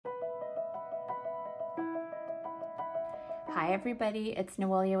Hi everybody, it's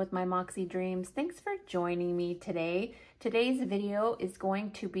Noelia with My Moxie Dreams. Thanks for joining me today. Today's video is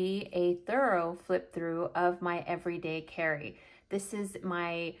going to be a thorough flip through of my everyday carry. This is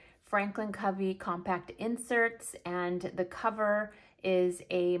my Franklin Covey compact inserts, and the cover is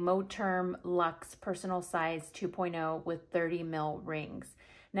a Moterm Luxe personal size 2.0 with 30 mil rings.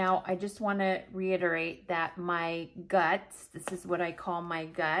 Now, I just want to reiterate that my guts, this is what I call my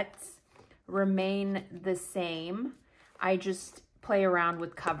guts, remain the same. I just play around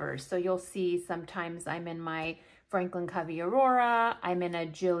with covers. So you'll see sometimes I'm in my Franklin Covey Aurora, I'm in a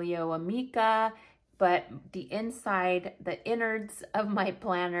Giglio Amica, but the inside, the innards of my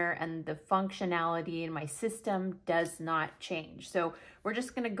planner and the functionality in my system does not change. So we're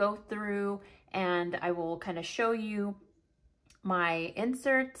just gonna go through and I will kind of show you my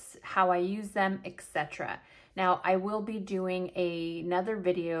inserts, how I use them, etc. Now, I will be doing another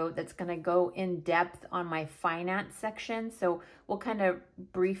video that's going to go in depth on my finance section. So we'll kind of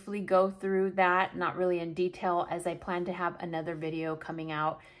briefly go through that, not really in detail, as I plan to have another video coming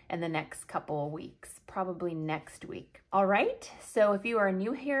out in the next couple of weeks, probably next week. All right, so if you are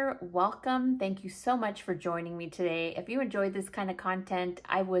new here, welcome. Thank you so much for joining me today. If you enjoyed this kind of content,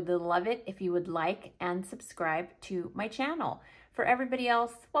 I would love it if you would like and subscribe to my channel. For everybody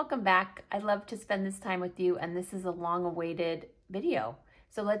else, welcome back. I love to spend this time with you, and this is a long-awaited video.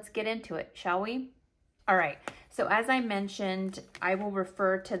 So let's get into it, shall we? All right, so as I mentioned, I will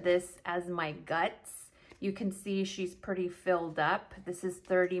refer to this as my guts. You can see she's pretty filled up. This is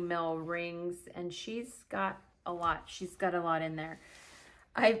 30 mil rings, and she's got a lot. She's got a lot in there.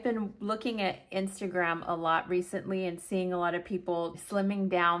 I've been looking at Instagram a lot recently and seeing a lot of people slimming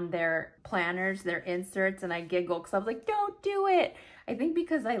down their planners, their inserts, and I giggle because I was like, don't do it. I think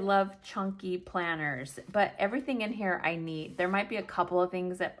because I love chunky planners, but everything in here I need. There might be a couple of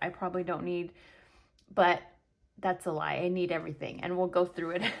things that I probably don't need, but that's a lie. I need everything, and we'll go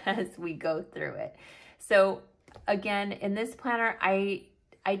through it as we go through it. So again, in this planner, I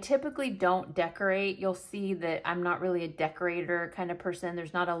typically don't decorate. You'll see that I'm not really a decorator kind of person.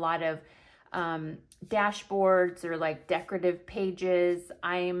 There's not a lot of dashboards or like decorative pages.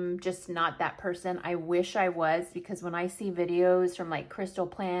 I'm just not that person. I wish I was, because when I see videos from like Crystal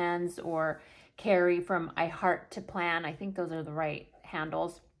Plans or Carrie from I Heart to Plan, I think those are the right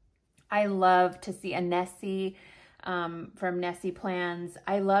handles. I love to see a Nessie from Nessie Plans.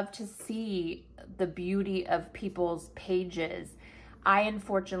 I love to see the beauty of people's pages. I,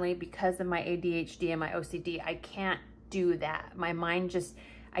 unfortunately, because of my ADHD and my OCD, I can't do that. My mind just,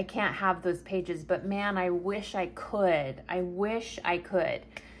 I can't have those pages, but man, I wish I could. I wish I could.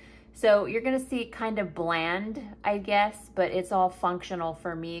 So you're gonna see kind of bland, I guess, but it's all functional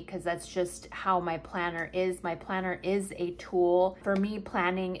for me because that's just how my planner is. My planner is a tool. For me,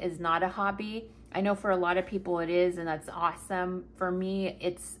 planning is not a hobby. I know for a lot of people it is, and that's awesome. For me,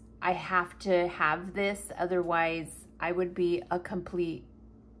 it's, I have to have this, otherwise I would be a complete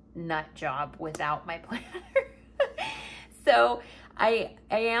nut job without my planner. So I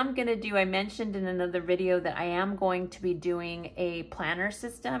am gonna do, I mentioned in another video that I am going to be doing a planner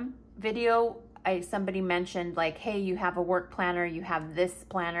system video. Somebody mentioned like, hey, you have a work planner, you have this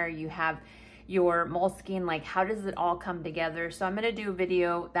planner, you have your Moleskine, like how does it all come together? So I'm gonna do a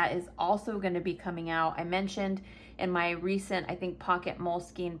video that is also gonna be coming out. I mentioned in my recent, I think, Pocket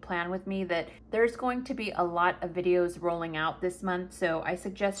Moleskine plan with me that there's going to be a lot of videos rolling out this month. So I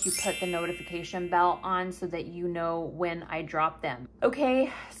suggest you put the notification bell on so that you know when I drop them.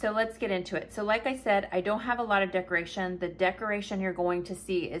 Okay, so let's get into it. So like I said, I don't have a lot of decoration. The decoration you're going to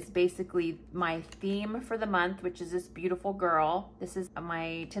see is basically my theme for the month, which is this beautiful girl. This is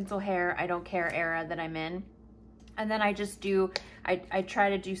my tinsel hair, I don't care era that I'm in. And then I just do, I try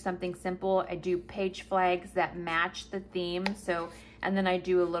to do something simple. I do page flags that match the theme. So, and then I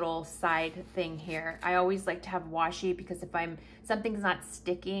do a little side thing here. I always like to have washi because if something's not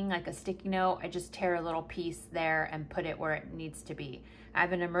sticking, like a sticky note, I just tear a little piece there and put it where it needs to be. I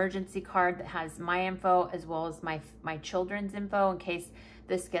have an emergency card that has my info as well as my children's info in case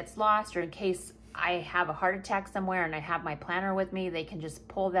this gets lost, or in case I have a heart attack somewhere and I have my planner with me, they can just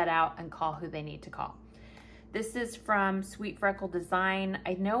pull that out and call who they need to call. This is from Sweet Freckle Design.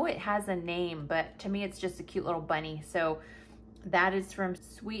 I know it has a name, but to me it's just a cute little bunny. So that is from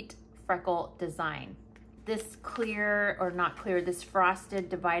Sweet Freckle Design. This clear, or not clear, this frosted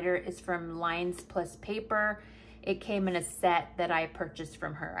divider is from Lines Plus Paper. it came in a set that I purchased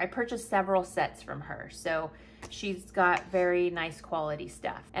from her. I purchased several sets from her, so she's got very nice quality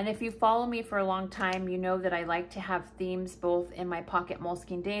stuff. And if you follow me for a long time, you know that I like to have themes both in my Pocket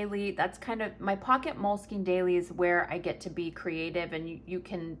Moleskine Daily. That's kind of, my Pocket Moleskine Daily is where I get to be creative, and you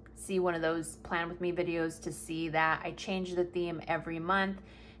can see one of those Plan With Me videos to see that. I change the theme every month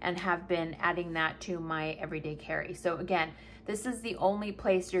and have been adding that to my everyday carry. So again, this is the only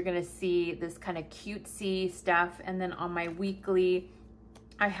place you're gonna see this kind of cutesy stuff. And then on my weekly,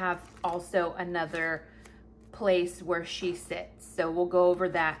 I have also another place where she sits. So we'll go over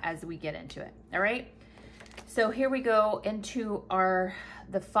that as we get into it, all right? So here we go into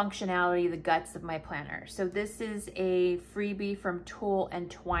the functionality, the guts of my planner. So this is a freebie from Tule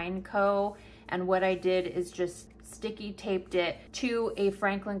and Twine Co. And what I did is just sticky taped it to a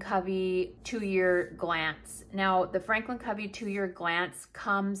Franklin Covey 2-year glance. Now, the Franklin Covey 2-year glance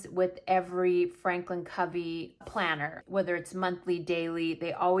comes with every Franklin Covey planner, whether it's monthly, daily,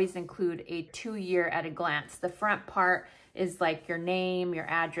 they always include a 2-year at a glance. The front part is like your name, your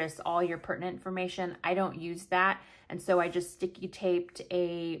address, all your pertinent information. I don't use that. And so I just sticky taped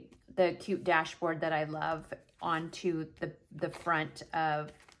the cute dashboard that I love onto the front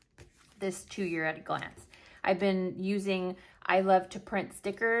of this 2-year at a glance. I've been using, I love to print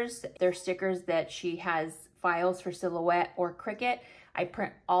stickers. They're stickers that she has files for Silhouette or Cricut. I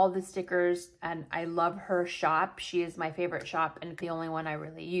print all the stickers and I love her shop. She is my favorite shop and the only one I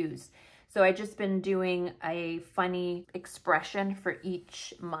really use. So I just been doing a funny expression for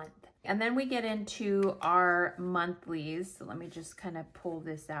each month. And then we get into our monthlies. So let me just kind of pull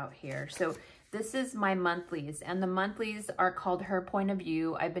this out here. So this is my monthlies, and the monthlies are called Her Point of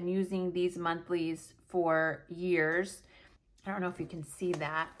View. I've been using these monthlies for years. I don't know if you can see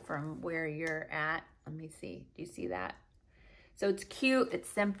that from where you're at. Let me see. Do you see that? So it's cute, it's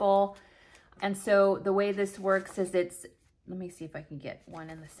simple. And so the way this works is let me see if I can get one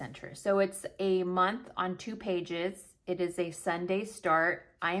in the center. So it's a month on 2 pages. It is a Sunday start.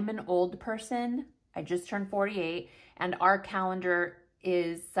 I am an old person. I just turned 48, and our calendar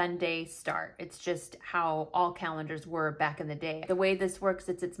is Sunday start. It's just how all calendars were back in the day. The way this works,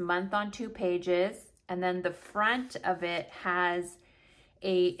 it's month on 2 pages, and then the front of it has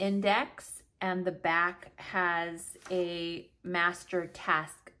a index and the back has a master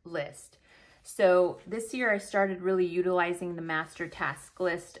task list. So this year I started really utilizing the master task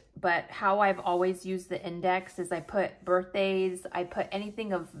list, but how I've always used the index is I put birthdays, I put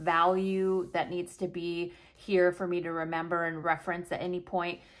anything of value that needs to be here for me to remember and reference at any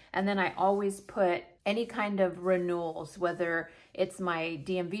point. And then I always put any kind of renewals, whether it's my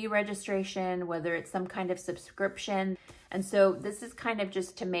DMV registration, whether it's some kind of subscription. And so this is kind of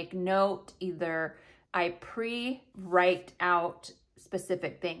just to make note, either I pre-write out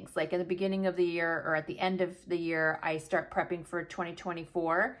specific things, like in the beginning of the year or at the end of the year, I start prepping for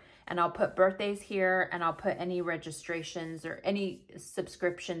 2024, and I'll put birthdays here and I'll put any registrations or any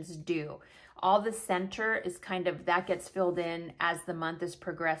subscriptions due. All the center is kind of, that gets filled in as the month is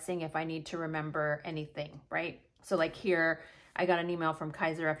progressing if I need to remember anything, right? So like here, I got an email from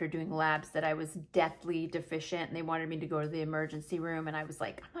Kaiser after doing labs that I was deathly deficient and they wanted me to go to the emergency room. And I was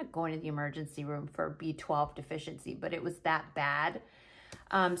like, I'm not going to the emergency room for B12 deficiency, but it was that bad.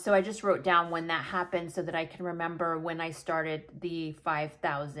 So I just wrote down when that happened so that I can remember when I started the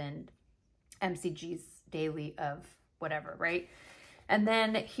 5,000 MCGs daily of whatever, right? And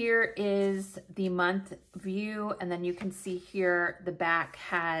then here is the month view. And then you can see here, the back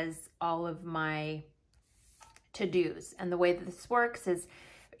has all of my to-dos. And the way that this works is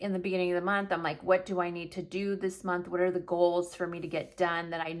in the beginning of the month, I'm like, what do I need to do this month? What are the goals for me to get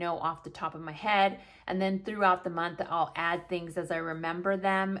done that I know off the top of my head? And then throughout the month, I'll add things as I remember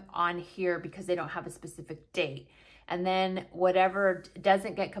them on here because they don't have a specific date. And then whatever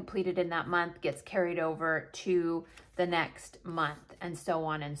doesn't get completed in that month gets carried over to the next month, and so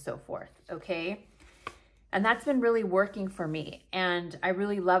on and so forth, okay? And that's been really working for me, and I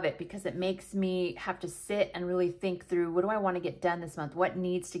really love it because it makes me have to sit and really think through, what do I want to get done this month? What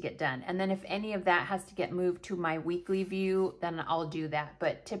needs to get done? And then if any of that has to get moved to my weekly view, then I'll do that.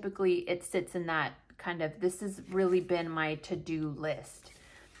 But typically it sits in that kind of, this has really been my to-do list.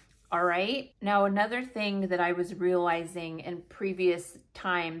 All right. Now, another thing that I was realizing in previous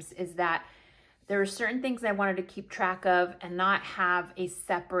times is that there are certain things I wanted to keep track of and not have a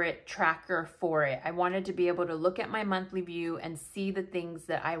separate tracker for it. I wanted to be able to look at my monthly view and see the things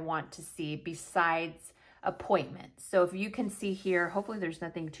that I want to see besides appointments. So if you can see here, hopefully there's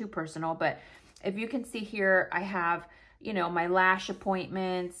nothing too personal, but if you can see here, I have, you know, my lash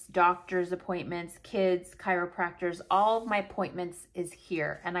appointments, doctor's appointments, kids, chiropractors, all of my appointments is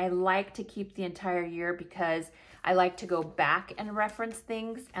here. And I like to keep the entire year because I like to go back and reference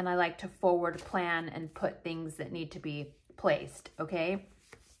things, and I like to forward plan and put things that need to be placed, okay?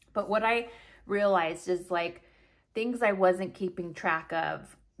 But what I realized is like things I wasn't keeping track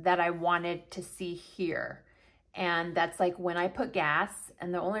of that I wanted to see here. And that's like when I put gas,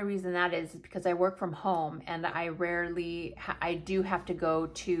 and the only reason that is because I work from home and I rarely, I do have to go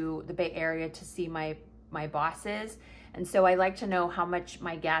to the Bay Area to see my bosses. And so I like to know how much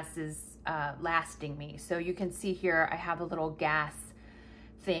my gas is lasting me. So you can see here, I have a little gas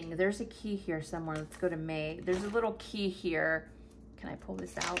thing. There's a key here somewhere. Let's go to May. There's a little key here. Can I pull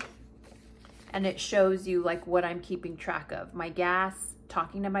this out? And it shows you like what I'm keeping track of. My gas,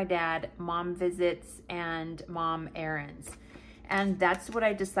 talking to my dad, mom visits, and mom errands. And that's what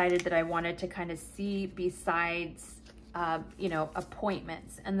I decided that I wanted to kind of see besides, you know,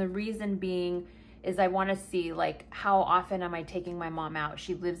 appointments. And the reason being is I want to see like how often am I taking my mom out?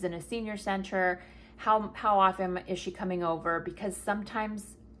 She lives in a senior center. How often is she coming over? Because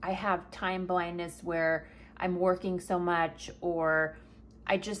sometimes I have time blindness where I'm working so much, or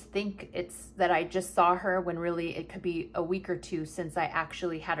I just think it's that I just saw her when really it could be a week or two since I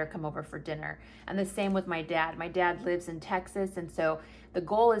actually had her come over for dinner. And the same with my dad. My dad lives in Texas, and so the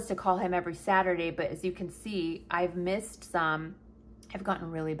goal is to call him every Saturday, but as you can see, I've missed some. I've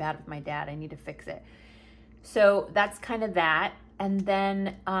gotten really bad with my dad. I need to fix it. So that's kind of that. And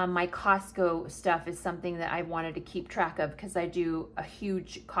then my Costco stuff is something that I wanted to keep track of because I do a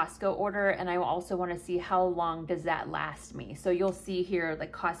huge Costco order, and I also want to see how long does that last me. So you'll see here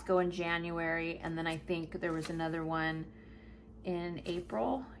like Costco in January, and then I think there was another one in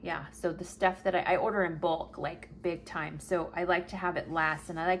April. Yeah, so the stuff that I order in bulk, like big time. So I like to have it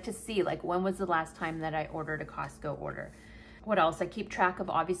last, and I like to see like when was the last time that I ordered a Costco order. What else? I keep track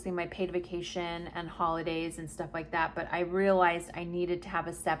of obviously my paid vacation and holidays and stuff like that, but I realized I needed to have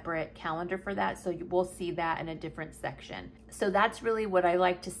a separate calendar for that, so we'll see that in a different section. So that's really what I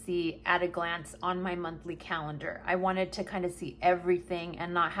like to see at a glance on my monthly calendar. I wanted to kind of see everything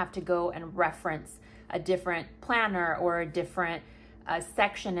and not have to go and reference a different planner or a different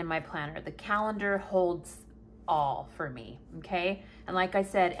section in my planner. The calendar holds all for me, okay? And like I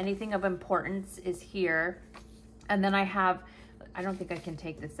said, anything of importance is here. And then I have, I don't think I can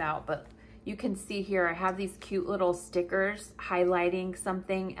take this out, but you can see here, I have these cute little stickers highlighting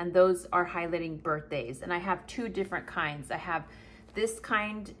something, and those are highlighting birthdays. And I have two different kinds. I have this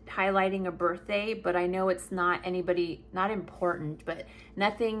kind highlighting a birthday, but I know it's not anybody, not important, but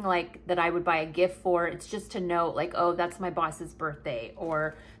nothing like that I would buy a gift for. It's just to note like, oh, that's my boss's birthday,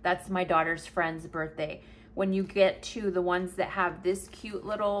 or that's my daughter's friend's birthday. When you get to the ones that have this cute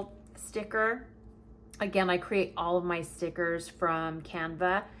little sticker, again, I create all of my stickers from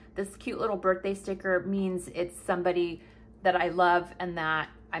Canva. This cute little birthday sticker means it's somebody that I love and that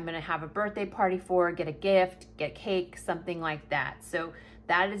I'm gonna have a birthday party for, get a gift, get cake, something like that. So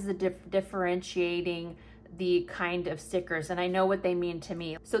that is the differentiating the kind of stickers, and I know what they mean to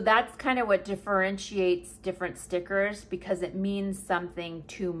me. So that's kind of what differentiates different stickers, because it means something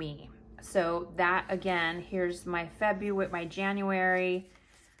to me. So that, again, here's my February, my January,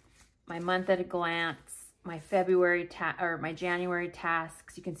 my month at a glance, my February my January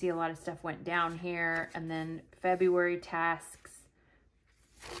tasks. You can see a lot of stuff went down here, and then February tasks,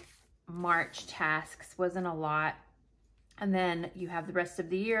 March tasks, wasn't a lot. And then you have the rest of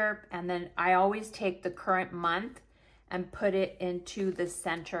the year. And then I always take the current month and put it into the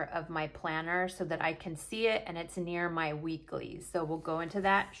center of my planner so that I can see it and it's near my weeklies. So we'll go into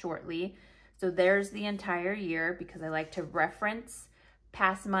that shortly. So there's the entire year, because I like to reference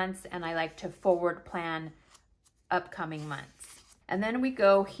past months and I like to forward plan upcoming months. And then we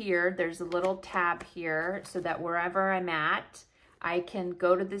go here, there's a little tab here so that wherever I'm at, I can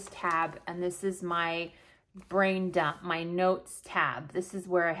go to this tab, and this is my brain dump, my notes tab. This is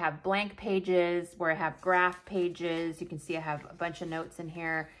where I have blank pages, where I have graph pages. You can see I have a bunch of notes in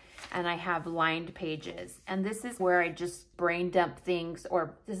here, and I have lined pages. And this is where I just brain dump things,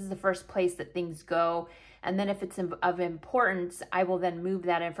 or this is the first place that things go. And then if it's of importance, I will then move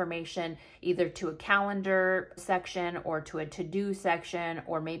that information either to a calendar section or to a to-do section,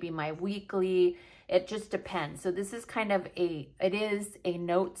 or maybe my weekly. It just depends. So this is kind of it is a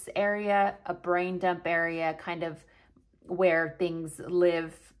notes area, a brain dump area, kind of where things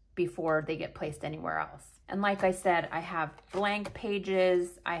live before they get placed anywhere else. And like I said, I have blank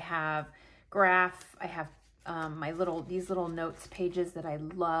pages, I have graph, I have these little notes pages that I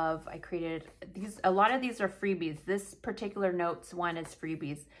love. I created these, a lot of these are freebies. This particular notes one is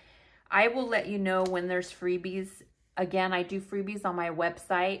freebies. I will let you know when there's freebies. Again, I do freebies on my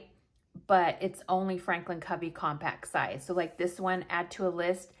website, but it's only Franklin Covey compact size. So like this one, add to a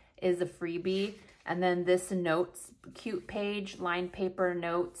list, is a freebie. And then this notes cute page, lined paper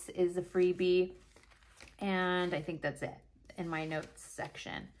notes, is a freebie. And I think that's it in my notes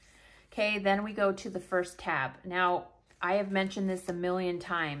section. Okay, then we go to the first tab. Now, I have mentioned this a million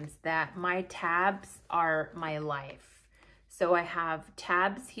times that my tabs are my life. So I have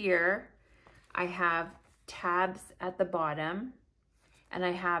tabs here, I have tabs at the bottom, and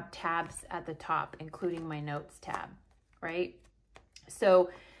I have tabs at the top, including my notes tab, right? So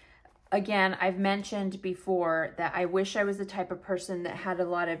again, I've mentioned before that I wish I was the type of person that had a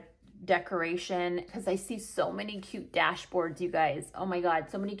lot of decoration, because I see so many cute dashboards, you guys. Oh my God,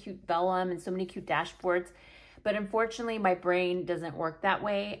 so many cute vellum and so many cute dashboards. But unfortunately, my brain doesn't work that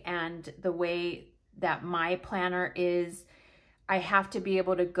way. And the way that my planner is, I have to be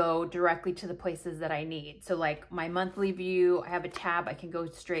able to go directly to the places that I need. So like my monthly view, I have a tab, I can go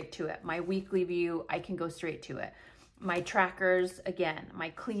straight to it. My weekly view, I can go straight to it. My trackers, again, my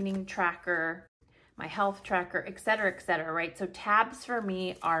cleaning tracker, my health tracker, et cetera, right? So tabs for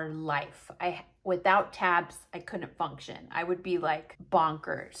me are life. Without tabs, I couldn't function. I would be like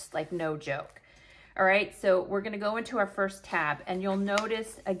bonkers, like no joke. All right, so we're gonna go into our first tab, and you'll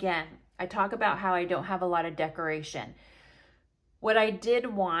notice, again, I talk about how I don't have a lot of decoration. What I did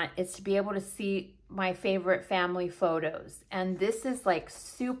want is to be able to see my favorite family photos. And this is like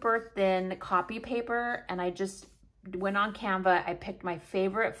super thin copy paper, and I just went on Canva, I picked my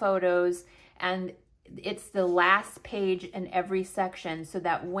favorite photos, and it's the last page in every section, so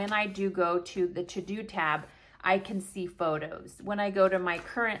that when I do go to the to-do tab, I can see photos. When I go to my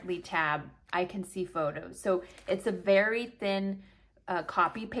currently tab, I can see photos. So it's a very thin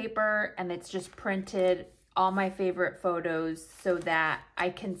copy paper, and it's just printed all my favorite photos so that I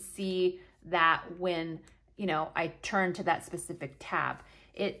can see that when, you know, I turn to that specific tab.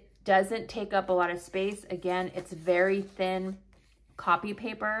 It doesn't take up a lot of space. Again, it's very thin copy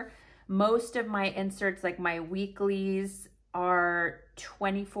paper. Most of my inserts, like my weeklies, are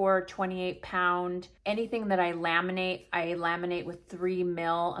 24, 28 pound. Anything that I laminate with 3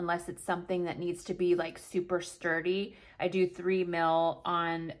 mil, unless it's something that needs to be like super sturdy. I do 3 mil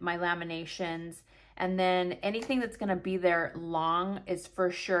on my laminations. And then anything that's gonna be there long is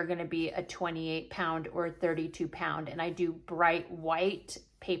for sure gonna be a 28 pound or 32 pound. And I do bright white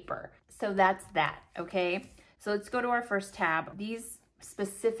paper. So that's that, okay? So let's go to our first tab. These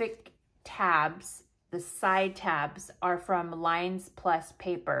specific tabs, the side tabs, are from Lines Plus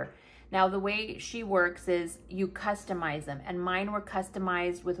Paper. Now the way she works is you customize them, and mine were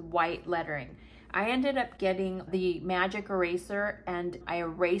customized with white lettering. I ended up getting the magic eraser, and I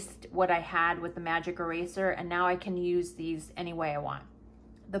erased what I had with the magic eraser, and now I can use these any way I want.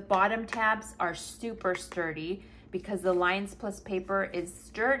 The bottom tabs are super sturdy because the Lines Plus Paper is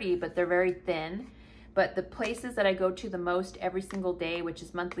sturdy, but they're very thin. But the places that I go to the most every single day, which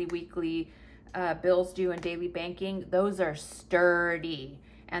is monthly, weekly, bills due, and daily banking, those are sturdy.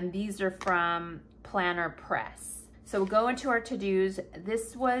 And these are from Planner Press. So we'll go into our to-dos.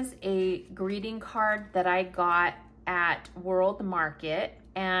 This was a greeting card that I got at World Market,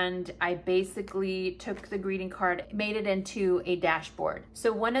 and I basically took the greeting card, made it into a dashboard.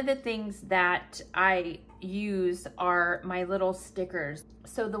 So one of the things that I use are my little stickers.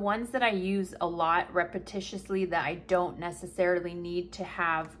 So the ones that I use a lot repetitiously that I don't necessarily need to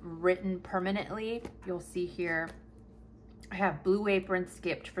have written permanently, you'll see here, I have Blue Apron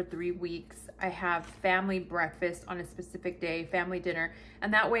skipped for 3 weeks. I have family breakfast on a specific day, family dinner.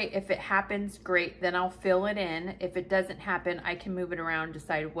 And that way, if it happens, great, then I'll fill it in. If it doesn't happen, I can move it around,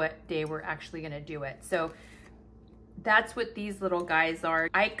 decide what day we're actually gonna do it. So that's what these little guys are.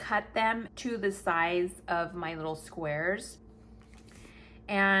 I cut them to the size of my little squares.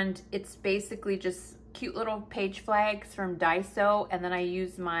 And it's basically just cute little page flags from Daiso, and then I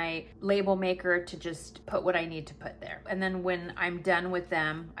use my label maker to just put what I need to put there. And then when I'm done with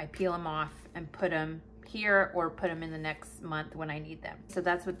them, I peel them off and put them here or put them in the next month when I need them. So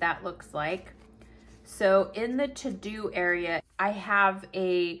that's what that looks like. So in the to-do area, I have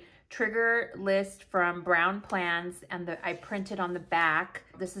a trigger list from Brown Plans, and I printed on the back.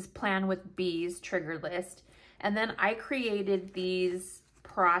 This is Plan with Bees trigger list. And then I created these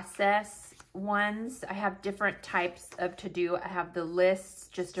process ones. I have different types of to-do. I have the lists,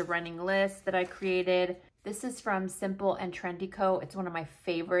 just a running list that I created. This is from Simple and Trendy Co. It's one of my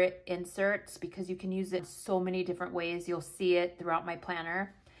favorite inserts because you can use it so many different ways. You'll see it throughout my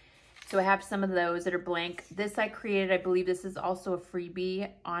planner. So I have some of those that are blank. This I created, I believe this is also a freebie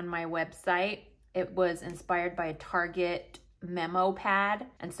on my website. It was inspired by a Target memo pad.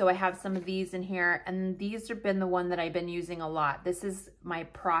 And so I have some of these in here, and these have been the one that I've been using a lot. This is my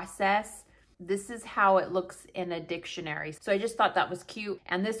process. this is how it looks in a dictionary. So I just thought that was cute.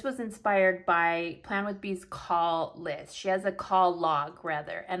 And this was inspired by Plan with Bee's call list. She has a call log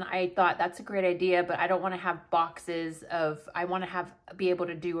rather. And I thought that's a great idea, but I don't want to have boxes of, I want to be able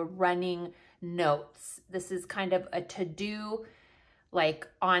to do a running notes. This is kind of a to-do, like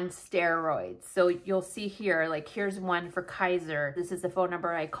on steroids. So you'll see here, like here's one for Kaiser. This is the phone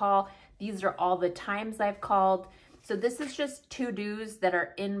number I call. These are all the times I've called. So this is just to-dos that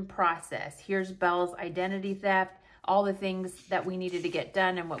are in process. Here's Belle's identity theft, all the things that we needed to get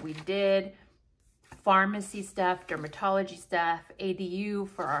done and what we did, pharmacy stuff, dermatology stuff, ADU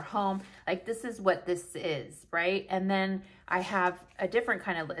for our home. Like this is what this is, right? And then I have a different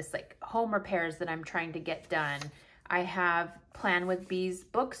kind of list, like home repairs that I'm trying to get done. I have Plan with Bee's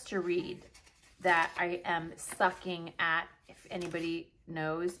books to read that I am sucking at, if anybody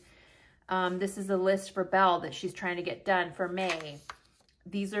knows. This is a list for Belle that she's trying to get done for May.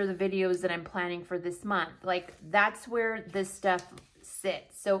 These are the videos that I'm planning for this month. Like that's where this stuff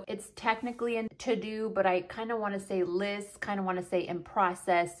sits. So it's technically a to-do, but I kind of want to say list, kind of want to say in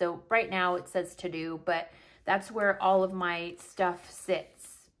process. So right now it says to-do, but that's where all of my stuff sits,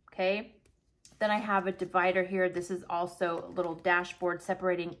 okay? Then I have a divider here. This is also a little dashboard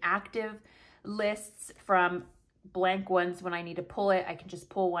separating active lists from blank ones. When I need to pull it, I can just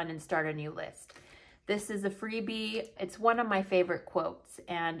pull one and start a new list. This is a freebie. It's one of my favorite quotes,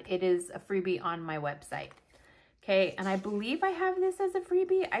 and it is a freebie on my website. Okay, and I believe I have this as a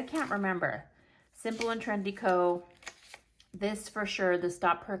freebie. I can't remember. Simple and Trendy Co. This for sure, the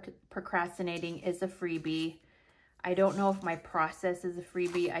Stop Procrastinating is a freebie. I don't know if my process is a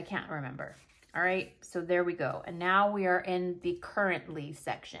freebie. I can't remember. All right, so there we go. And now we are in the currently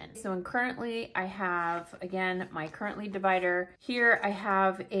section. So in currently, I have, again, my currently divider. Here I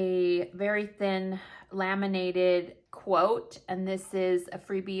have a very thin laminated quote, and this is a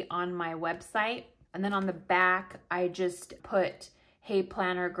freebie on my website. And then on the back, I just put, Hey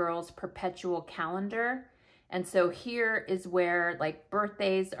Planner Girls Perpetual Calendar. And so here is where like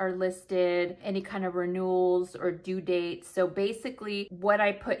birthdays are listed, any kind of renewals or due dates. So basically what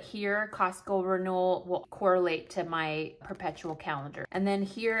I put here, Costco renewal, will correlate to my perpetual calendar. And then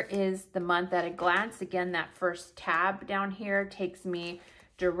here is the month at a glance. Again, that first tab down here takes me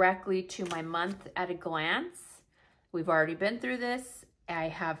directly to my month at a glance. We've already been through this. I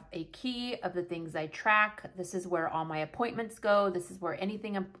have a key of the things I track. This is where all my appointments go. This is where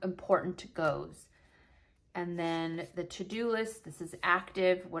anything important goes. And then the to-do list, this is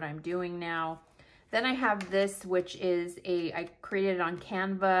active, what I'm doing now. Then I have this, which is I created it on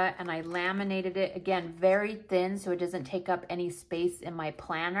Canva and I laminated it, again, very thin so it doesn't take up any space in my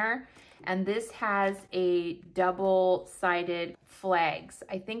planner. And this has a double-sided flags.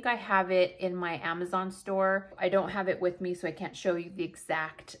 I think I have it in my Amazon store. I don't have it with me, so I can't show you the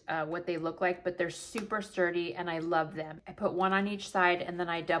exact what they look like, but they're super sturdy and I love them. I put one on each side and then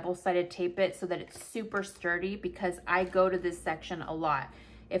I double-sided tape it so that it's super sturdy because I go to this section a lot.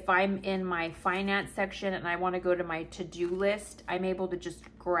 If I'm in my finance section and I want to go to my to-do list, I'm able to just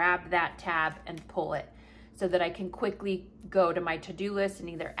grab that tab and pull it, so that I can quickly go to my to-do list and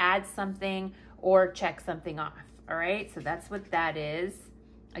either add something or check something off. All right, so that's what that is.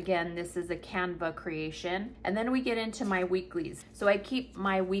 Again, this is a Canva creation. And then we get into my weeklies. So I keep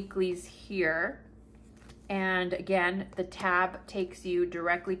my weeklies here. And again, the tab takes you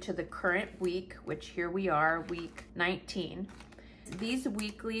directly to the current week, which here we are, week 19. These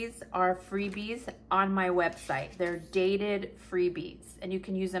weeklies are freebies on my website. They're dated freebies and you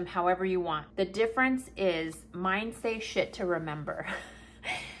can use them however you want. The difference is mine say shit to remember.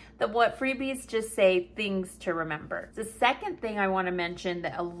 What freebies just say things to remember. The second thing I want to mention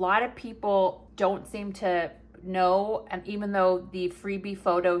that a lot of people don't seem to know, and even though the freebie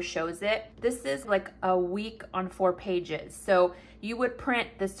photo shows it, this is like a week on 4 pages. So you would print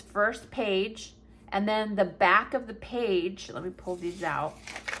this first page and then the back of the page, let me pull these out.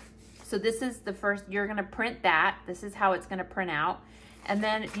 So this is the first, you're gonna print that. This is how it's gonna print out. And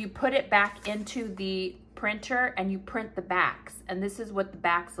then you put it back into the printer and you print the backs. And this is what the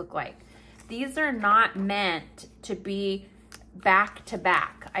backs look like. These are not meant to be back to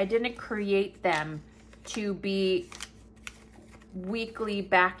back. I didn't create them to be weekly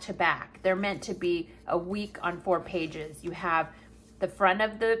back to back. They're meant to be a week on 4 pages. You have the front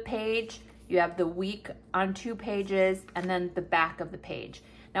of the page, you have the week on 2 pages, and then the back of the page.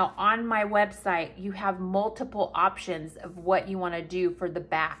 Now on my website, you have multiple options of what you wanna do for the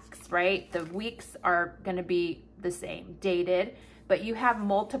backs, right? The weeks are gonna be the same, dated, but you have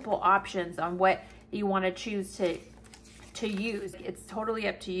multiple options on what you wanna choose to use. It's totally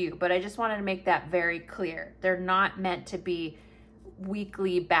up to you, but I just wanted to make that very clear. They're not meant to be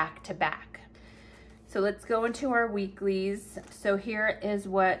weekly back to back. So let's go into our weeklies. So here is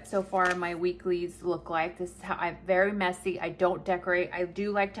what so far my weeklies look like. This is how I'm very messy. I don't decorate. I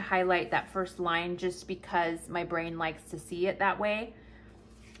do like to highlight that first line just because my brain likes to see it that way.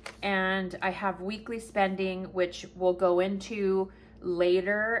 And I have weekly spending, which we'll go into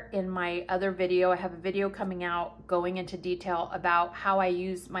later in my other video. I have a video coming out going into detail about how I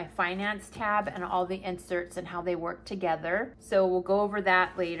use my finance tab and all the inserts and how they work together. So we'll go over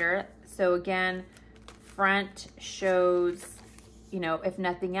that later. So again, front shows, you know, if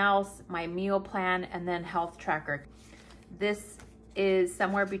nothing else, my meal plan and then health tracker. This is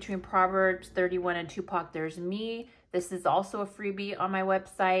somewhere between Proverbs 31 and Tupac There's Me. This is also a freebie on my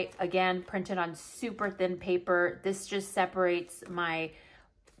website. Again, printed on super thin paper. This just separates my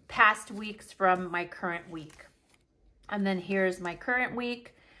past weeks from my current week. And then here's my current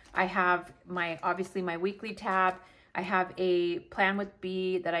week. I have obviously my weekly tab. I have a plan with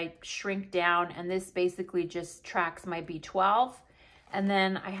B that I shrink down, and this basically just tracks my B12. And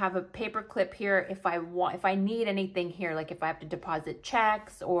then I have a paper clip here if I need anything here, like if I have to deposit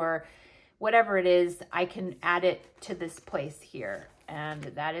checks or whatever it is, I can add it to this place here. And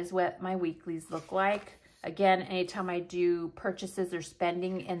that is what my weeklies look like. Again, anytime I do purchases or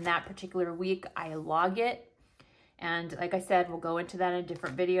spending in that particular week, I log it. And like I said, we'll go into that in a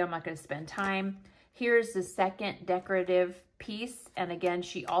different video. I'm not going to spend time. Here's the second decorative piece. And again,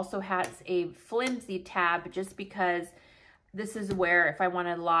 she also has a flimsy tab just because this is where if I want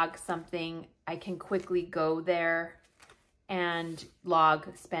to log something, I can quickly go there and log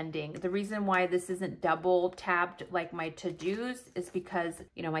spending. The reason why this isn't double tabbed like my to-dos is because,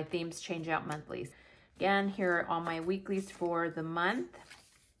 you know, my themes change out monthly. Again, here are all my weeklies for the month.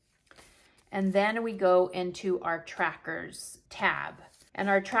 And then we go into our trackers tab. And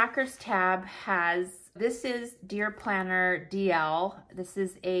our trackers tab has, this is Dear Planner DL. This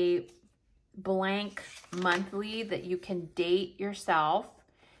is a blank monthly that you can date yourself.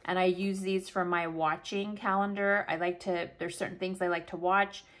 And I use these for my watching calendar. There's certain things I like to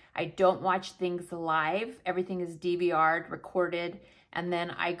watch. I don't watch things live. Everything is DVR'd, recorded, and then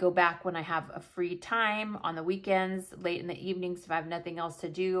I go back when I have a free time on the weekends, late in the evenings. If I have nothing else to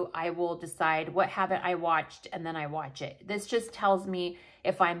do, I will decide what haven't I watched, and then I watch it. This just tells me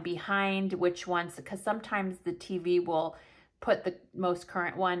if I'm behind, which ones, because sometimes the TV will put the most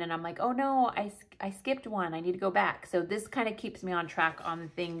current one and I'm like, oh no, I skipped one, I need to go back. So this kind of keeps me on track on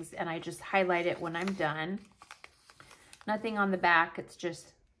things, and I just highlight it when I'm done. Nothing on the back, it's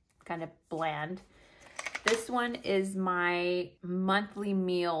just kind of bland. This one is my monthly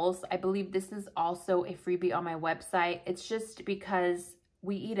meals. I believe this is also a freebie on my website. It's just because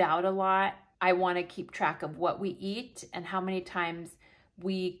we eat out a lot. I want to keep track of what we eat and how many times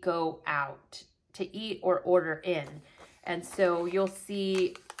we go out to eat or order in. And so you'll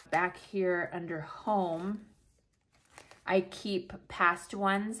see back here under home, I keep past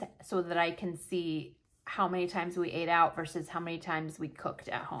ones so that I can see how many times we ate out versus how many times we cooked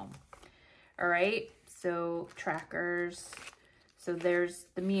at home. All right, so trackers. So there's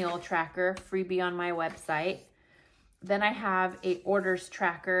the meal tracker, freebie on my website. Then I have a orders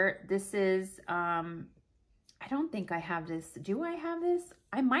tracker. This is, I don't think I have this. Do I have this?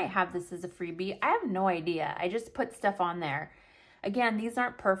 I might have this as a freebie. I have no idea. I just put stuff on there. Again, these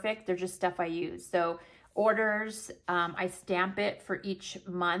aren't perfect. They're just stuff I use. So orders, I stamp it for each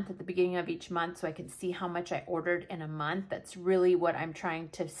month at the beginning of each month so I can see how much I ordered in a month. That's really what I'm trying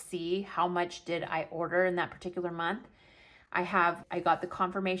to see. How much did I order in that particular month? I got the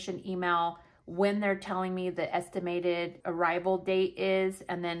confirmation email when they're telling me the estimated arrival date is,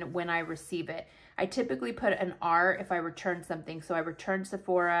 and then when I receive it. I typically put an R if I return something. So I returned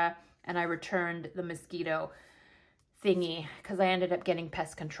Sephora and I returned the mosquito thingy because I ended up getting a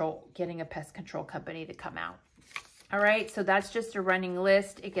pest control company to come out. All right, so that's just a running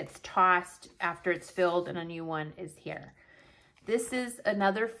list. It gets tossed after it's filled and a new one is here. This is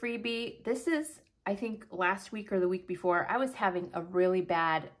another freebie. This is, I think last week or the week before, I was having a really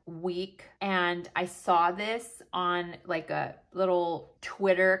bad week and I saw this on like a little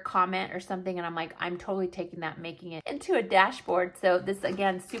Twitter comment or something, and I'm like, I'm totally taking that, making it into a dashboard. So this,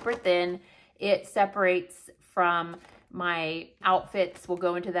 again, super thin. It separates from my outfits, we'll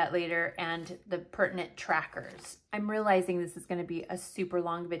go into that later, and the pertinent trackers. I'm realizing this is going to be a super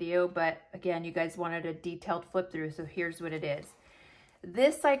long video, but again, you guys wanted a detailed flip through, so here's what it is.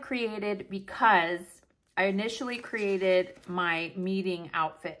 This I created because I initially created my meeting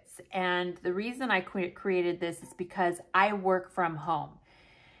outfits. And the reason I created this is because I work from home.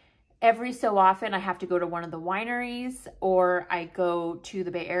 Every so often I have to go to one of the wineries or I go to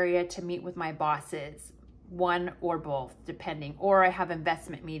the Bay Area to meet with my bosses. one or both, depending. Or I have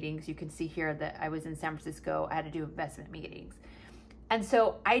investment meetings. You can see here that I was in San Francisco. I had to do investment meetings. And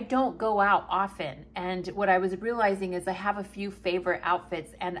so I don't go out often. And what I was realizing is I have a few favorite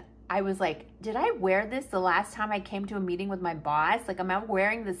outfits, and I was like, did I wear this the last time I came to a meeting with my boss? Like, am I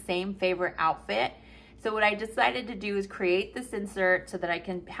wearing the same favorite outfit? So what I decided to do is create this insert so that I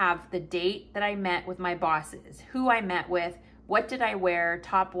can have the date that I met with my bosses, who I met with, what did I wear,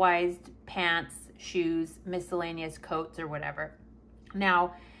 top-wise, pants, shoes, miscellaneous coats, or whatever.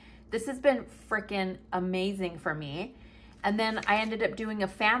 Now, this has been freaking amazing for me. And then I ended up doing a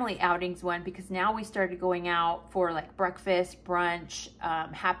family outings one, because now we started going out for like breakfast, brunch,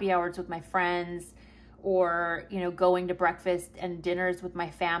 happy hours with my friends, or, you know, going to breakfast and dinners with my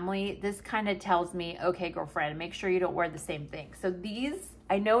family. This kind of tells me, okay, girlfriend, make sure you don't wear the same thing. So these,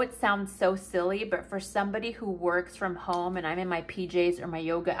 I know it sounds so silly, but for somebody who works from home and I'm in my PJs or my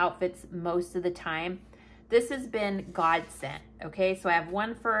yoga outfits most of the time, this has been God sent, okay? So I have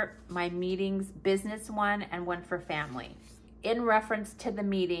one for my meetings, business one, and one for family. In reference to the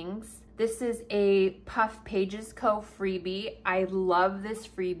meetings, this is a Puff Pages Co. freebie. I love this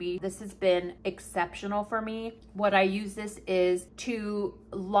freebie. This has been exceptional for me. What I use this is to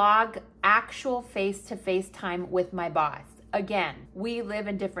log actual face-to-face time with my boss. Again, we live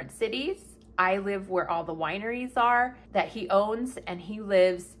in different cities. I live where all the wineries are that he owns, and he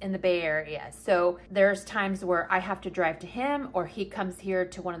lives in the Bay Area. So there's times where I have to drive to him, or he comes here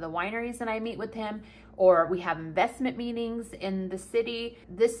to one of the wineries and I meet with him, or we have investment meetings in the city.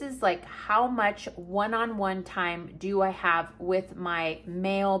 This is like, how much one-on-one time do I have with my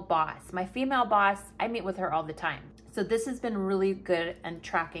male boss? My female boss, I meet with her all the time. So this has been really good and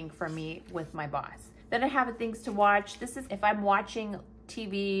tracking for me with my boss. Then I have things to watch. This is if I'm watching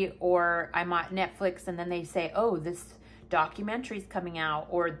TV or I'm on Netflix and then they say, oh, this documentary's coming out,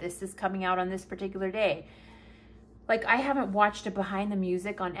 or this is coming out on this particular day. Like, I haven't watched a Behind the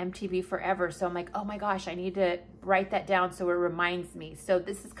Music on MTV forever. So I'm like, oh my gosh, I need to write that down so it reminds me. So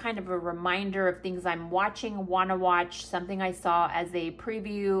this is kind of a reminder of things I'm watching, want to watch, something I saw as a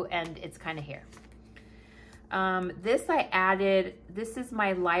preview, and it's kind of here. This I added, this is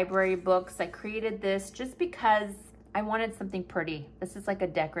my library books. I created this just because I wanted something pretty. This is like a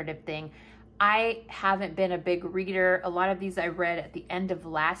decorative thing. I haven't been a big reader. A lot of these I read at the end of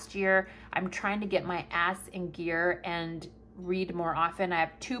last year. I'm trying to get my ass in gear and read more often. I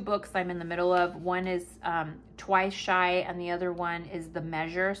have two books I'm in the middle of. One is Twice Shy, and the other one is The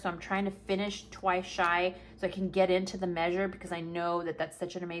Measure. So I'm trying to finish Twice Shy so I can get into The Measure, because I know that that's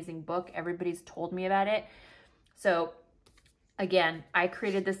such an amazing book. Everybody's told me about it. So again, I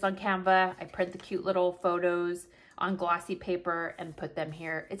created this on Canva. I print the cute little photos on glossy paper and put them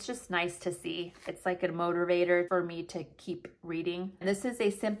here. It's just nice to see. It's like a motivator for me to keep reading. This is a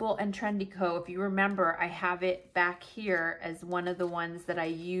Simple and Trendy Co. If you remember, I have it back here as one of the ones that I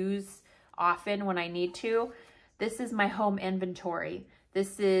use often when I need to. This is my home inventory.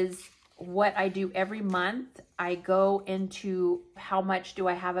 This is what I do every month. I go into how much do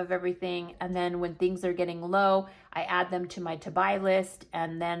I have of everything, and then when things are getting low, I add them to my to-buy list,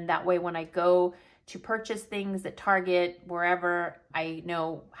 and then that way when I go to purchase things at Target, wherever, I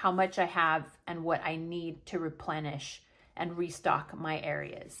know how much I have and what I need to replenish and restock my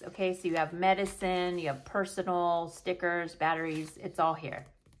areas. Okay, so you have medicine, you have personal, stickers, batteries, it's all here.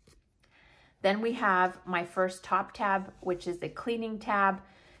 Then we have my first top tab, which is a cleaning tab.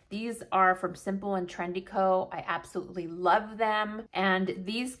 These are from Simple and Trendy Co. I absolutely love them. And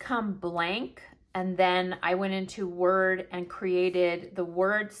these come blank. And then I went into Word and created the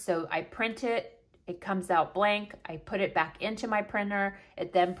words. So I print it. It comes out blank. I put it back into my printer.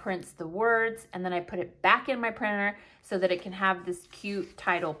 It then prints the words, and then I put it back in my printer so that it can have this cute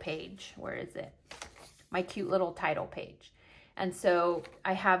title page. Where is it? My cute little title page. And so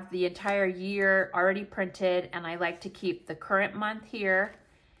I have the entire year already printed, and I like to keep the current month here,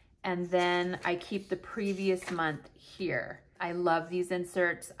 and then I keep the previous month here. I love these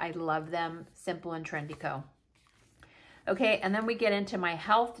inserts. I love them. Simple and Trendy Co. Okay, and then we get into my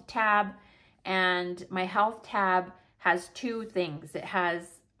health tab. And my health tab has two things. It has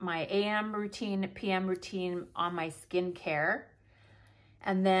my AM routine, PM routine on my skincare.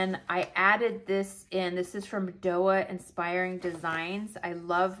 And then I added this in. This is from Doa Inspiring Designs. I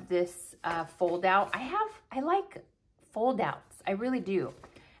love this fold out. I like fold outs. I really do.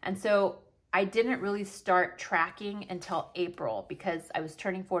 And so I didn't really start tracking until April, because I was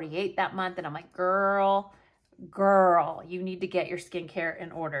turning 48 that month. And I'm like, girl, you need to get your skincare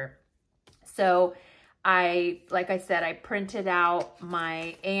in order. So like I said, I printed out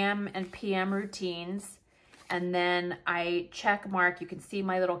my AM and PM routines, And then I check mark, you can see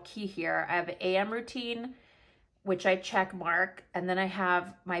my little key here. I have an AM routine, which I check mark. And then I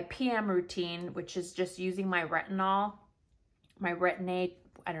have my PM routine, which is just using my retinol, my retinate,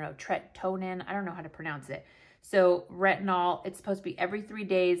 I don't know, tretinoin, I don't know how to pronounce it. So retinol, it's supposed to be every 3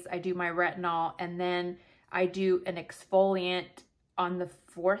 days I do my retinol, and then I do an exfoliant on the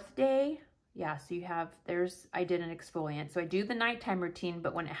 4th day. Yeah, so you have, I did an exfoliant. So I do the nighttime routine,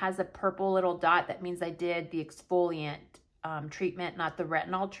 but when it has a purple little dot, that means I did the exfoliant treatment, not the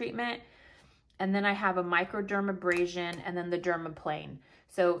retinol treatment. And then I have a microdermabrasion and then the dermaplane.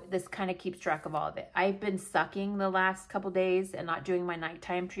 So this kind of keeps track of all of it. I've been sucking the last couple days and not doing my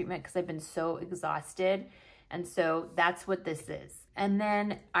nighttime treatment because I've been so exhausted. And so that's what this is. And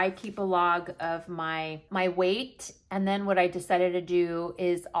then I keep a log of my weight. And then what I decided to do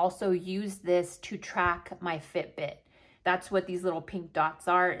is also use this to track my Fitbit. That's what these little pink dots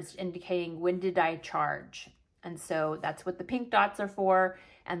are. It's indicating when did I charge. And so that's what the pink dots are for.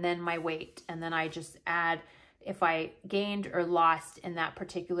 And then my weight. And then I just add if I gained or lost in that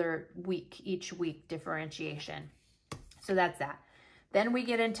particular week, each week differentiation. So that's that. Then we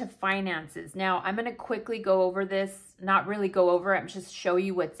get into finances. Now I'm gonna quickly go over this, not really go over it, I'm just show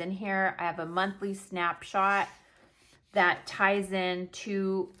you what's in here. I have a monthly snapshot that ties in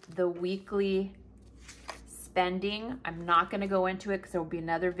to the weekly spending. I'm not gonna go into it because there will be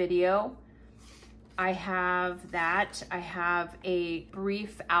another video. I have that. I have a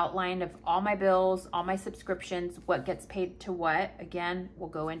brief outline of all my bills, all my subscriptions, what gets paid to what. Again, we'll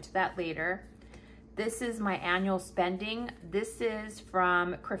go into that later. This is my annual spending. This is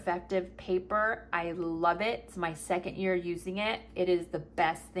from Crefective Paper. I love it. It's my 2nd year using it. It is the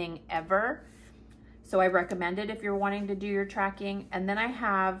best thing ever. So I recommend it if you're wanting to do your tracking. And then I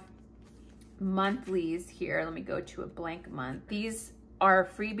have monthlies here. Let me go to a blank month. These are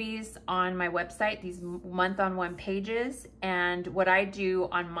freebies on my website, these month-on-one pages. And what I do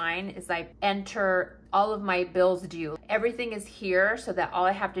on mine is I enter all of my bills due. Everything is here so that all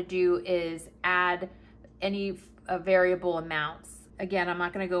I have to do is add any variable amounts. Again, I'm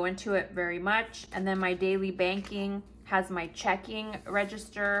not gonna go into it very much. And then my daily banking has my checking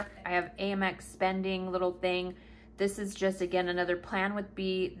register. I have AMX spending little thing. This is just, again, another plan with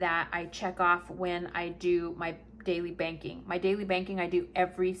B that I check off when I do my daily banking. My daily banking I do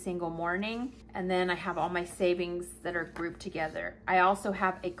every single morning, and then I have all my savings that are grouped together. I also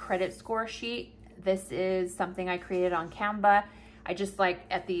have a credit score sheet. This is something I created on Canva. I just like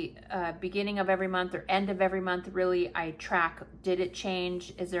at the beginning of every month or end of every month, really, I track, did it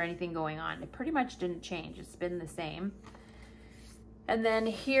change? Is there anything going on? It pretty much didn't change. It's been the same. And then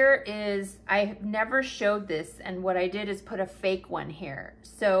here is, I never showed this, and what I did is put a fake one here.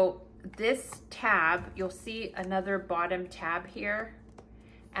 So this tab, you'll see another bottom tab here.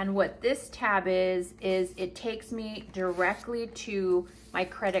 And what this tab is it takes me directly to my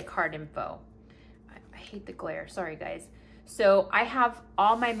credit card info. I hate the glare, sorry guys. So I have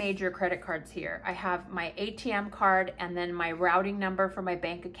all my major credit cards here. I have my ATM card and then my routing number for my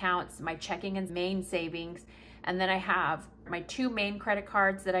bank accounts, my checking and main savings. And then I have my 2 main credit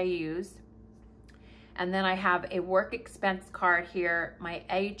cards that I use. And then I have a work expense card here, my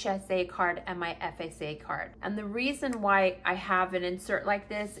HSA card, and my FSA card. And the reason why I have an insert like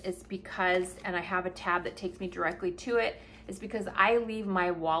this is because, and I have a tab that takes me directly to it, is because I leave my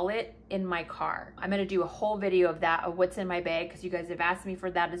wallet in my car. I'm gonna do a whole video of that, of what's in my bag, because you guys have asked me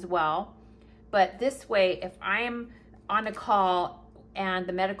for that as well. But this way, if I am on a call and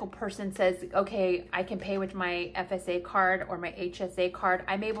the medical person says, okay, I can pay with my FSA card or my HSA card,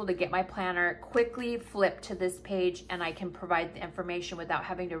 I'm able to get my planner, quickly flip to this page, and I can provide the information without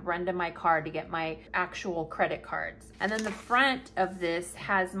having to run to my car to get my actual credit cards. And then the front of this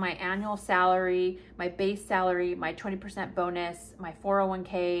has my annual salary, my base salary, my 20% bonus, my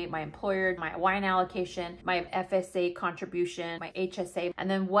 401k, my employer, my wine allocation, my FSA contribution, my HSA, and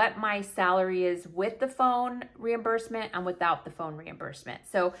then what my salary is with the phone reimbursement and without the phone reimbursement.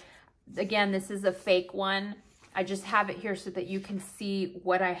 So again, this is a fake one. I just have it here so that you can see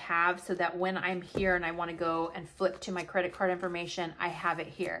what I have, so that when I'm here and I want to go and flip to my credit card information, I have it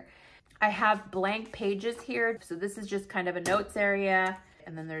here. I have blank pages here. So this is just kind of a notes area.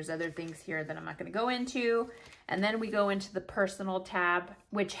 And then there's other things here that I'm not going to go into. And then we go into the personal tab,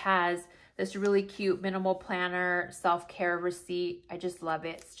 which has this really cute minimal planner self-care receipt. I just love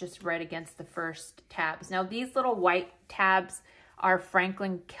it. It's just right against the first tabs. Now these little white tabs are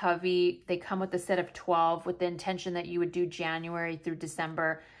Franklin Covey. They come with a set of 12 with the intention that you would do January through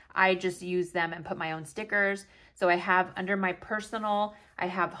December. I just use them and put my own stickers. So I have under my personal, I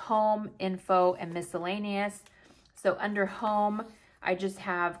have home, info, and miscellaneous. So under home, I just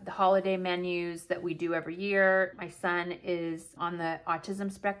have the holiday menus that we do every year. My son is on the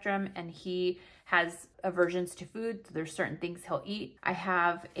autism spectrum and he has aversions to food. So there's certain things he'll eat. I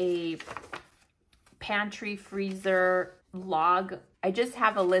have a pantry freezer log. I just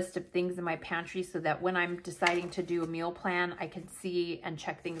have a list of things in my pantry so that when I'm deciding to do a meal plan, I can see and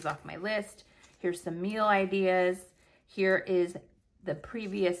check things off my list. Here's some meal ideas. Here is the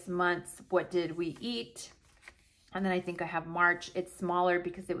previous month's what did we eat. And then I think I have March. It's smaller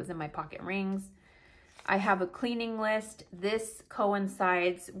because it was in my pocket rings. I have a cleaning list. This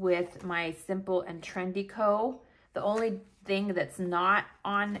coincides with my Simple and Trendy Co. The only thing that's not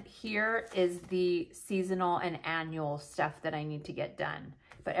on here is the seasonal and annual stuff that I need to get done.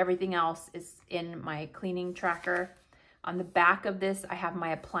 But everything else is in my cleaning tracker. On the back of this, I have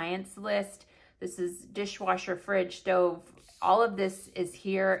my appliance list. This is dishwasher, fridge, stove. All of this is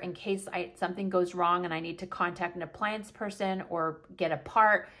here in case something goes wrong and I need to contact an appliance person or get a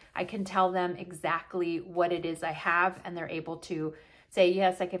part. I can tell them exactly what it is I have and they're able to say,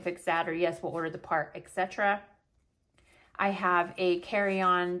 yes, I can fix that, or yes, we'll order the part, etc. I have a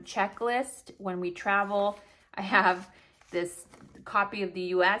carry-on checklist when we travel. I have this copy of the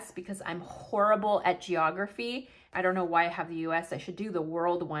US because I'm horrible at geography. I don't know why I have the US. I should do the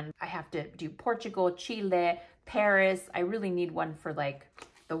world one. I have to do Portugal, Chile, Paris. I really need one for like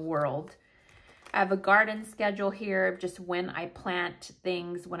the world. I have a garden schedule here, just when I plant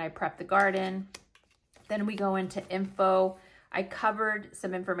things, when I prep the garden. Then we go into info. I covered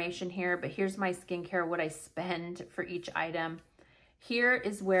some information here, but here's my skincare, what I spend for each item. Here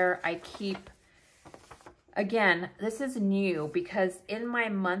is where I keep, again, this is new because in my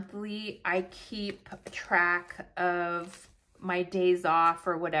monthly, I keep track of my days off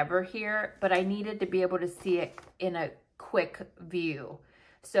or whatever here, but I needed to be able to see it in a quick view.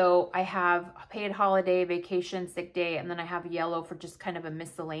 So I have paid holiday, vacation, sick day, and then I have yellow for just kind of a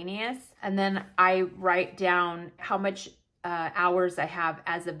miscellaneous. And then I write down how much hours I have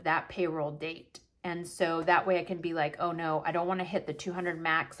as of that payroll date. And so that way I can be like, oh no, I don't want to hit the 200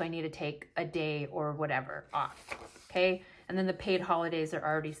 max, so I need to take a day or whatever off, okay? And then the paid holidays are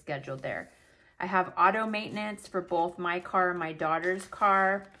already scheduled there. I have auto maintenance for both my car and my daughter's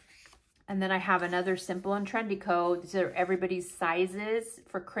car. And then I have another Simple and Trendy Co. These are everybody's sizes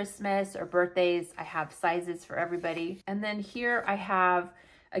for Christmas or birthdays. I have sizes for everybody. And then here I have,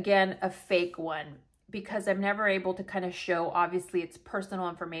 again, a fake one because I'm never able to kind of show, obviously it's personal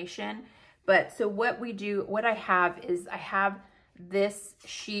information. But so what we do, what I have is I have this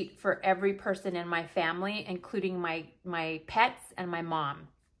sheet for every person in my family, including my pets and my mom.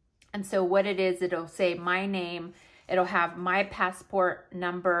 And so what it is, it'll say my name, it'll have my passport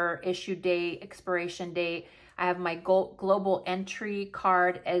number, issue date, expiration date. I have my global entry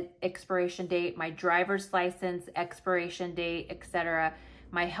card expiration date, my driver's license expiration date, etc.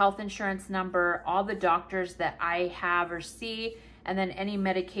 My health insurance number, all the doctors that I have or see, and then any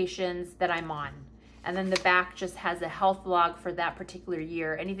medications that I'm on. And then the back just has a health log for that particular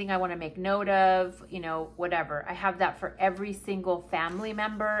year. Anything I want to make note of, you know, whatever. I have that for every single family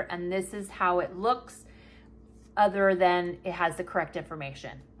member, and this is how it looks, other than it has the correct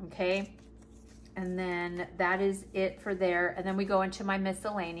information, okay? And then that is it for there. And then we go into my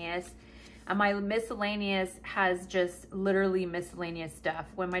miscellaneous. And my miscellaneous has just literally miscellaneous stuff.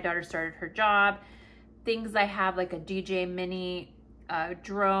 When my daughter started her job, things I have like a DJ Mini, a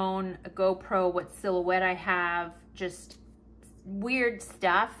drone, a GoPro, what silhouette I have, just weird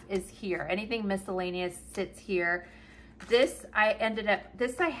stuff is here. Anything miscellaneous sits here. This I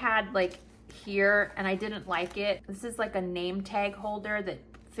had like here and I didn't like it. This is like a name tag holder that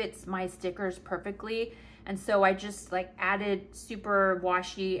fits my stickers perfectly. And so I just like added super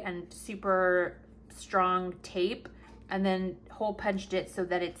washi and super strong tape and then hole punched it so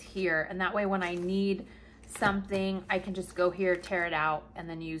that it's here. And that way when I need something, I can just go here, tear it out, and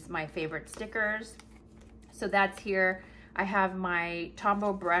then use my favorite stickers. So that's here. I have my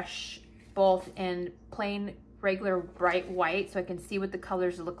Tombow brush both in plain, regular, bright white, so I can see what the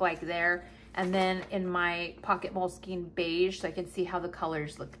colors look like there. And then in my pocket moleskine beige, so I can see how the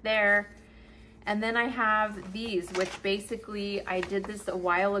colors look there. And then I have these, which basically I did this a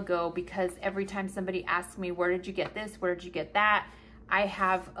while ago because every time somebody asks me, where did you get this? Where did you get that? I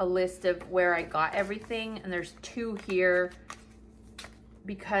have a list of where I got everything, and there's 2 here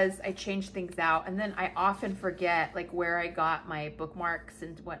because I change things out. And then I often forget like where I got my bookmarks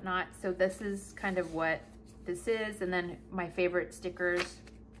and whatnot. So this is kind of what this is. And then my favorite stickers.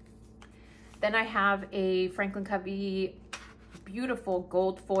 Then I have a Franklin Covey beautiful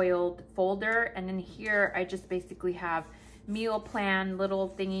gold foiled folder. And in here, I just basically have meal plan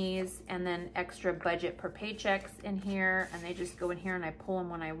little thingies, and then extra budget per paychecks in here, and they just go in here and I pull them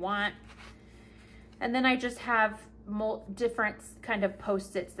when I want. And then I just have different kind of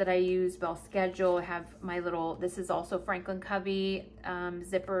post-its that I use. I'll schedule. I have my little, this is also Franklin Covey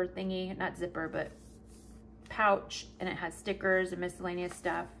zipper thingy, not zipper, but pouch, and it has stickers and miscellaneous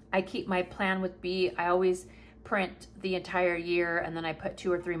stuff. I keep my plan with B. I always print the entire year, and then I put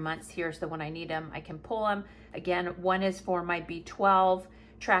 2 or 3 months here so when I need them, I can pull them. Again, one is for my B12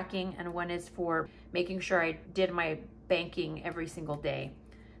 tracking, and one is for making sure I did my banking every single day.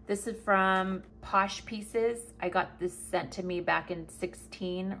 This is from Posh Pieces. I got this sent to me back in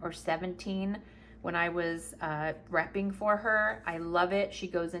 16 or 17 when I was repping for her. I love it. She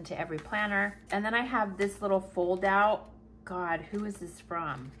goes into every planner. And then I have this little fold out. God, who is this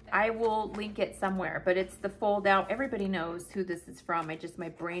from? I will link it somewhere, but it's the fold out. Everybody knows who this is from. My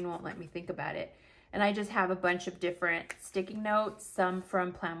brain won't let me think about it. And I just have a bunch of different sticky notes, some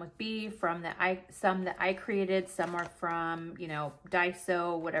from Plan with B, some that I created, some are from, you know,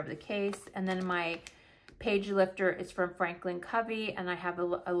 Daiso, whatever the case. And then my page lifter is from Franklin Covey, and I have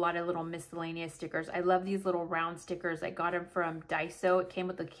a lot of little miscellaneous stickers. I love these little round stickers. I got them from Daiso. It came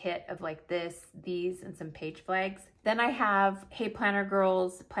with a kit of like this, these, and some page flags. Then I have Hey Planner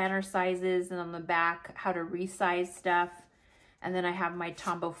Girls, planner sizes, and on the back, how to resize stuff. And then I have my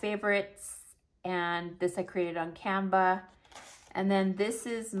Tombow favorites, and this I created on Canva. And then this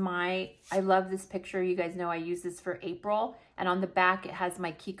is I love this picture. You guys know I use this for April. And on the back, it has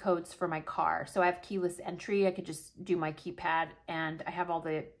my key codes for my car. So I have keyless entry. I could just do my keypad, and I have all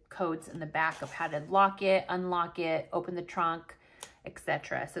the codes in the back of how to lock it, unlock it, open the trunk,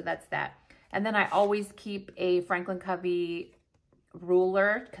 etc. So that's that. And then I always keep a Franklin Covey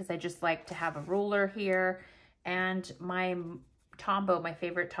ruler because I just like to have a ruler here. And my Tombow, my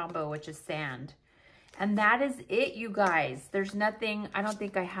favorite Tombow, which is sand. And that is it, you guys. There's nothing, I don't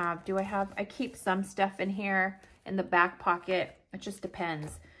think I have. Do I have? I keep some stuff in here in the back pocket. It just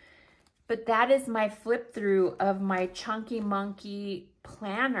depends. But that is my flip through of my Chunky Monkey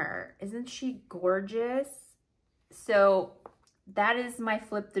planner. Isn't she gorgeous? So that is my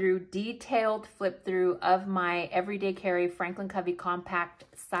flip through, detailed flip through of my everyday carry Franklin Covey compact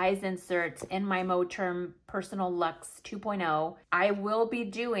size inserts in my Moterm Luxe 2.0. I will be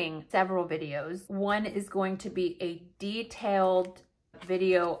doing several videos. One is going to be a detailed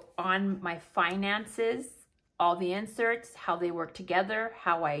video on my finances, all the inserts, how they work together,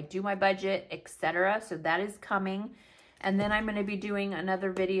 how I do my budget, etc. So that is coming. And then I'm going to be doing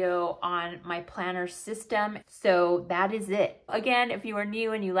another video on my planner system. So that is it. Again, if you are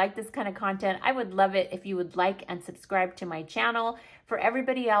new and you like this kind of content, I would love it if you would like and subscribe to my channel. For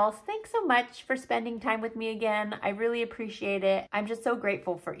everybody else, thanks so much for spending time with me again. I really appreciate it. I'm just so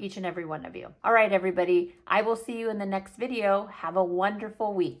grateful for each and every one of you. All right, everybody, I will see you in the next video. Have a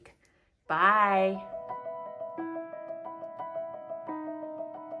wonderful week. Bye.